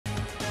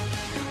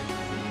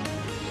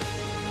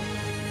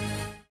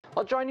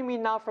Well, joining me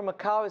now from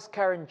Macau is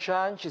Karen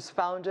Chan. She's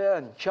founder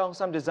and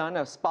Cheongsam designer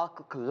of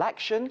Sparkle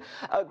Collection.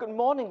 Good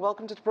morning.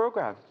 Welcome to the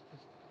program.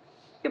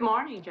 Good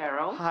morning,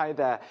 Gerald. Hi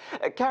there.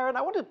 Karen,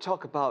 I want to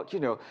talk about,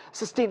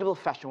 sustainable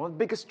fashion, one of the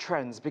biggest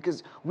trends,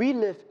 because we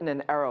live in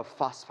an era of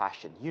fast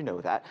fashion. You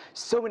know that.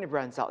 So many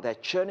brands out there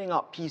churning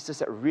out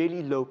pieces at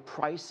really low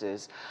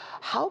prices.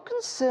 How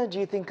concerned do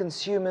you think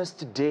consumers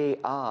today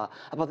are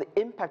about the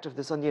impact of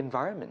this on the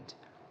environment?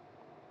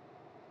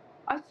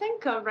 I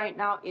think right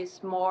now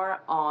it's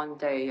more on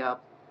the,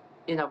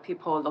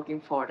 people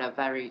looking for the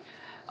very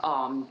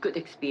good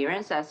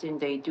experience, as in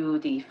they do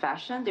the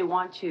fashion. They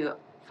want to,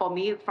 for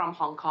me, from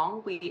Hong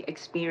Kong, we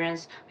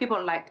experience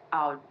people like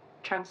our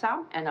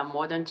Cheongsam and a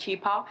modern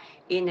qipao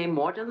in a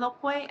modern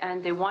look way,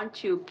 and they want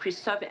to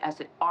preserve it as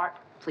an art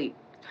piece.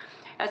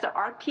 As an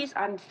art piece,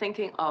 I'm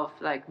thinking of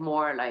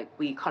more like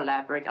we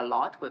collaborate a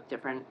lot with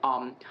different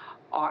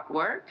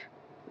artwork,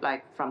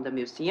 like from the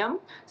museum.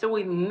 So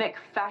we make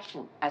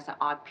fashion as an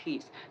art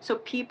piece. So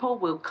people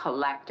will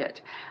collect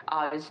it.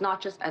 It's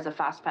not just as a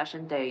fast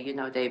fashion day,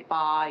 they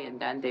buy and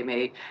then they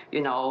may,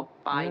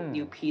 buy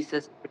new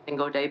pieces every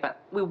single day.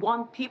 But we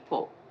want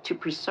people to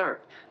preserve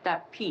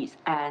that piece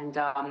and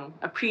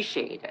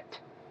appreciate it.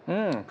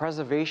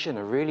 Preservation,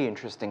 a really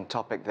interesting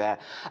topic there.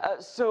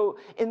 So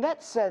in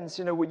that sense,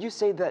 would you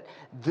say that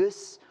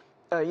this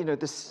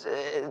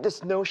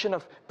this notion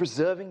of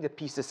preserving the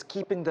pieces,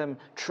 keeping them,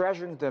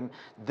 treasuring them,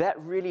 that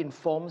really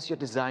informs your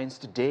designs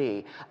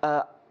today.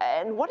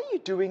 And what are you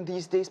doing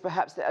these days,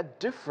 perhaps, that are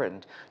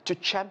different to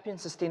champion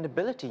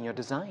sustainability in your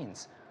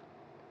designs?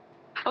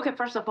 Okay,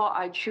 first of all,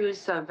 I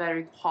choose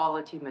very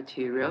quality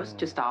materials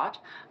to start.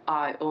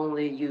 I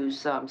only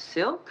use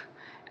silk.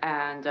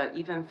 And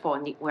even for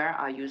knitwear,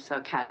 I use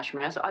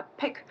cashmere. So I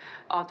pick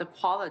the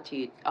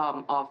quality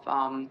of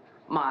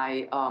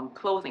my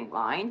clothing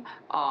line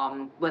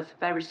with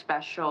very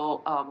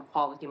special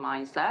quality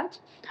mindset.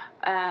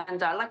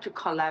 And I like to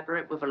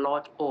collaborate with a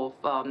lot of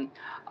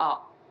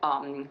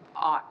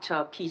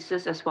art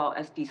pieces as well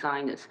as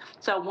designers.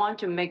 So I want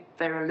to make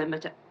very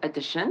limited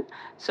edition.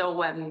 So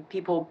when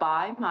people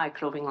buy my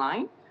clothing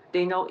line,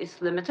 they know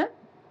it's limited.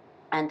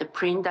 And the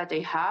print that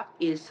they have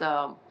is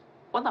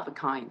one of a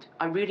kind.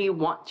 I really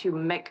want to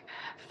make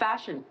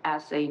fashion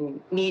as a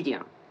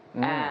medium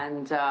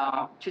and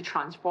to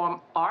transform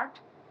art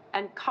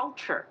and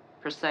culture,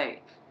 per se,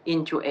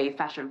 into a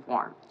fashion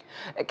form.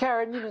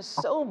 Karen,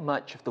 so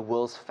much of the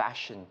world's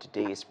fashion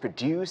today is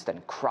produced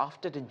and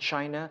crafted in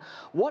China.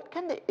 What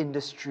can the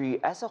industry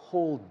as a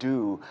whole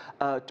do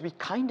to be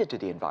kinder to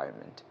the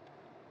environment?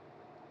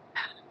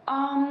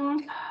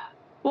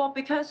 Well,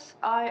 because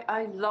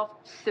I love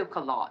silk a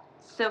lot.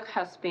 Silk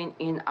has been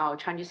in our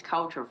Chinese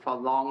culture for a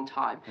long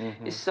time.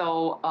 It's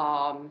so,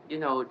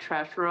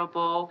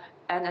 treasurable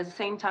and at the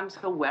same time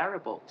so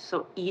wearable,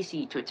 so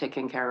easy to take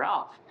care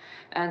of.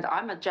 And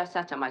I'm a jet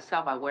setter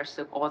myself. I wear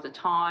silk all the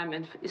time,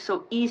 and it's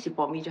so easy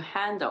for me to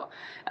handle,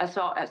 as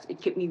well as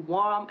it keeps me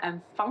warm and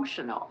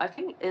functional. I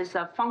think it's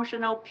a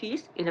functional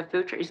piece in the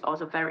future is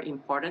also very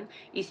important,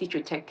 easy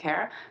to take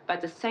care. But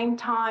at the same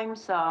time,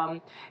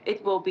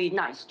 it will be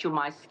nice to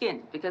my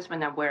skin, because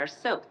when I wear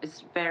silk,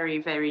 it's very,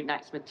 very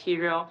nice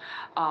material.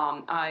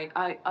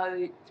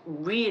 I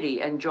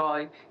really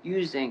enjoy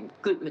using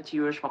good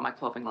materials for my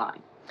clothing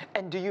line.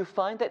 And do you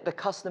find that the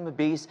customer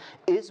base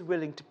is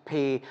willing to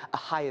pay a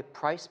higher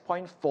price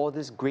point for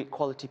these great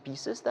quality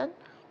pieces then?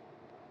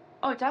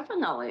 Oh,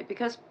 definitely,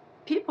 because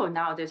people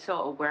now, they're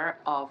so aware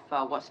of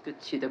what's good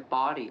to the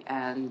body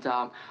and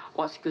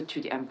what's good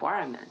to the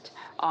environment.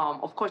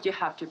 Of course, you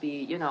have to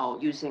be,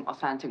 using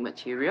authentic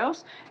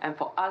materials. And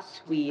for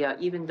us, we,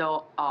 even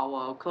though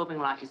our clothing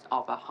line is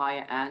of a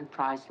higher end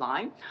price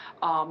line,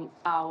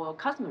 our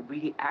customer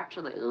really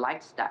actually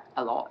likes that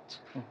a lot.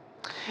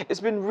 It's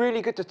been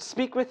really good to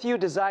speak with you,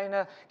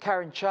 designer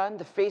Karen Chan,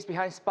 the face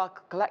behind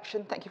Sparkle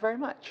Collection. Thank you very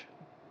much.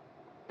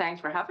 Thanks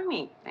for having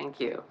me. Thank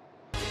you.